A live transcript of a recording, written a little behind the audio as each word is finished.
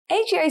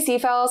HEIC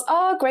files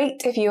are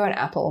great if you're on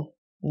Apple.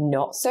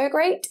 Not so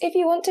great if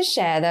you want to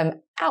share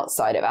them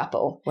outside of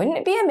Apple. Wouldn't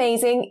it be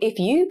amazing if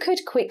you could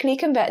quickly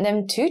convert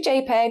them to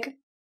JPEG?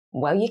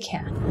 Well, you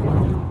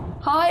can.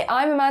 Hi,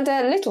 I'm Amanda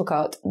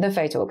Littlecott, the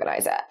photo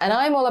organizer, and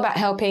I'm all about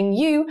helping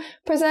you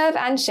preserve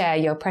and share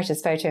your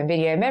precious photo and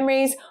video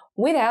memories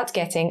without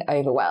getting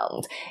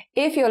overwhelmed.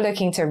 If you're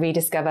looking to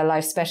rediscover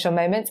life's special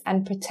moments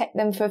and protect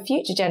them for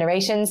future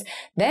generations,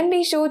 then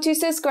be sure to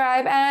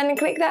subscribe and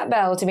click that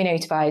bell to be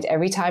notified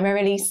every time I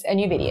release a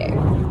new video.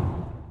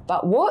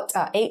 But what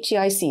are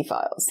HEIC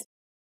files?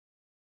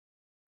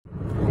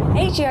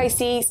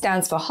 HEIC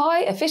stands for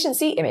High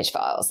Efficiency Image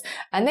Files,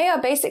 and they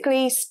are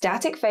basically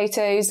static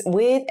photos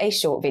with a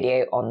short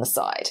video on the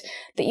side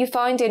that you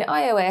find in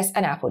iOS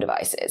and Apple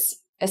devices.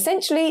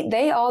 Essentially,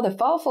 they are the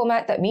file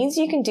format that means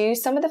you can do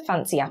some of the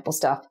fancy Apple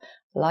stuff,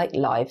 like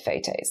live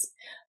photos.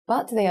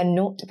 But they are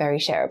not very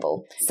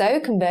shareable.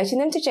 So converting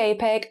them to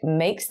JPEG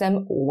makes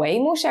them way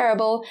more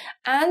shareable,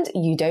 and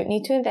you don't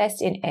need to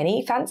invest in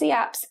any fancy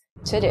apps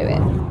to do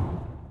it.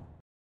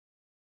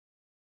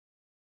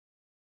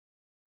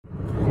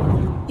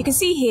 You can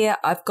see here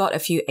I've got a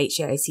few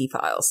HEIC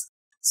files.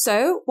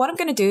 So what I'm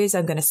going to do is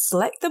I'm going to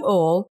select them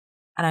all,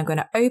 and I'm going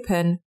to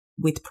open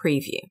with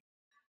Preview.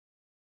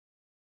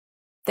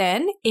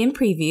 Then in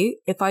Preview,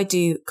 if I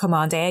do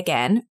Command A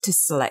again to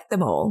select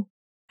them all,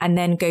 and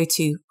then go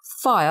to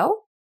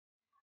File,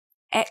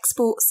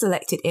 Export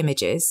Selected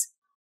Images,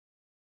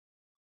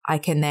 I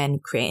can then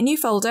create a new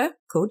folder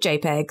called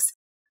JPEGs.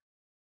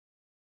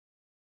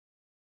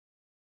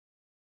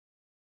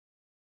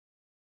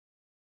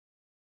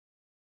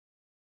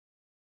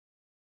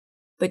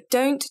 But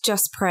don't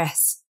just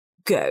press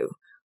Go.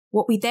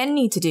 What we then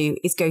need to do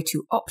is go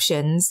to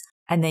Options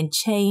and then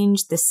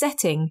change the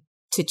setting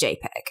to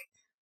JPEG.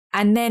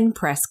 And then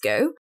press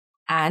Go,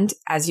 and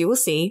as you will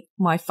see,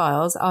 my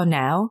files are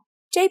now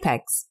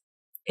JPEGs.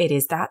 It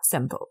is that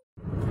simple.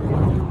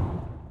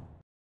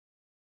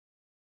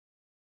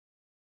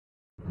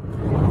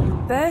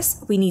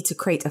 First, we need to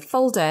create a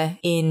folder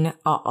in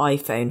our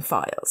iPhone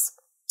files.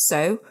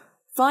 So,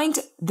 find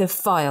the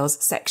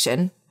Files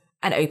section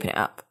and open it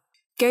up.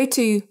 Go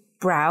to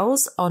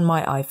Browse on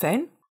my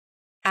iPhone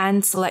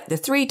and select the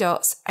three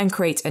dots and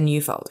create a new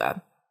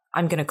folder.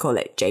 I'm going to call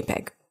it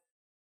JPEG.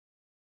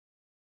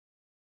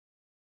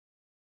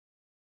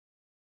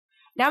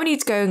 Now we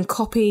need to go and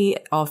copy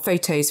our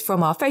photos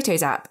from our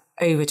Photos app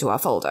over to our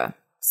folder.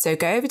 So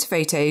go over to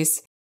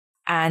Photos,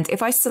 and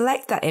if I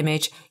select that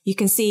image, you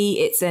can see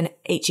it's an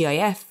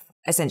HEIF,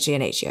 essentially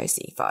an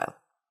HEIC file.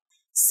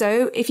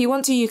 So if you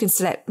want to, you can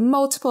select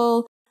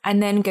multiple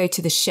and then go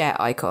to the share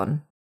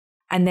icon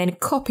and then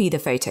copy the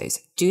photos.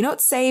 Do not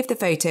save the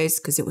photos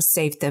because it will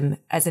save them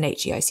as an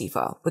HEIC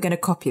file. We're going to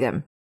copy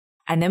them.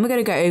 And then we're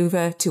going to go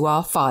over to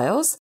our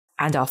files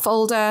and our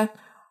folder,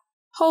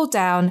 hold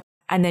down,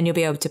 and then you'll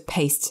be able to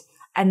paste.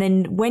 And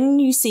then when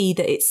you see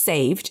that it's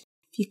saved,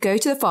 if you go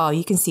to the file,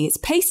 you can see it's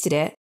pasted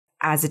it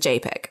as a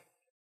JPEG.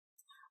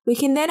 We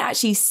can then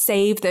actually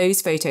save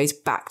those photos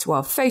back to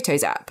our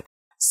Photos app.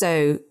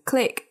 So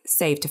click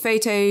Save to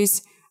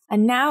Photos.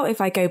 And now if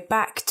I go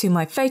back to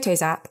my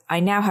Photos app, I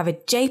now have a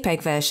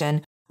JPEG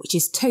version, which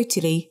is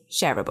totally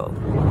shareable.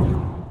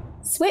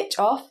 Switch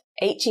off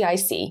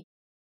HEIC.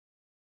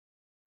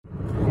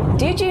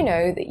 Did you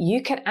know that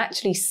you can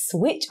actually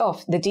switch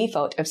off the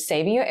default of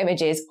saving your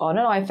images on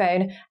an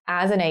iPhone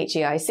as an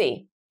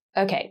HEIC?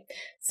 Okay,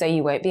 so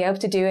you won't be able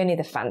to do any of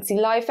the fancy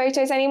live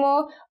photos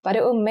anymore, but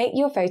it will make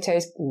your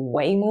photos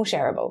way more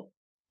shareable.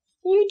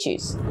 You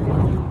choose.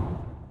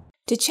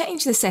 To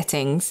change the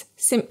settings,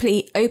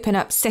 simply open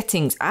up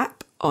Settings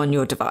app on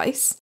your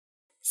device,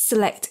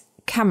 select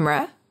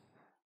Camera,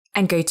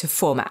 and go to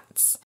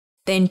Formats.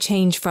 Then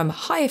change from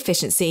High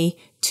Efficiency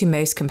to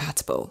Most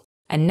Compatible.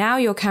 And now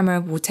your camera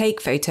will take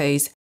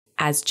photos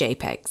as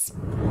JPEGs.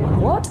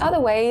 What other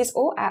ways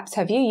or apps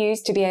have you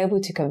used to be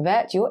able to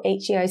convert your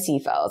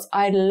HEIC files?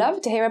 I'd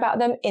love to hear about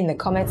them in the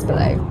comments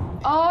below.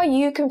 Are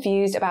you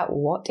confused about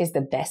what is the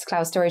best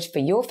cloud storage for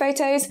your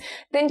photos?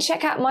 Then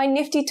check out my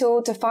nifty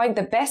tool to find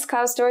the best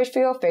cloud storage for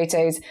your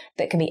photos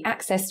that can be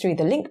accessed through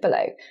the link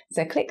below.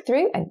 So click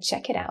through and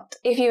check it out.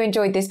 If you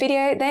enjoyed this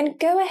video, then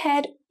go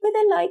ahead with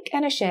a like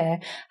and a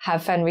share.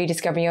 Have fun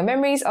rediscovering your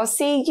memories. I'll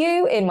see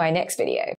you in my next video.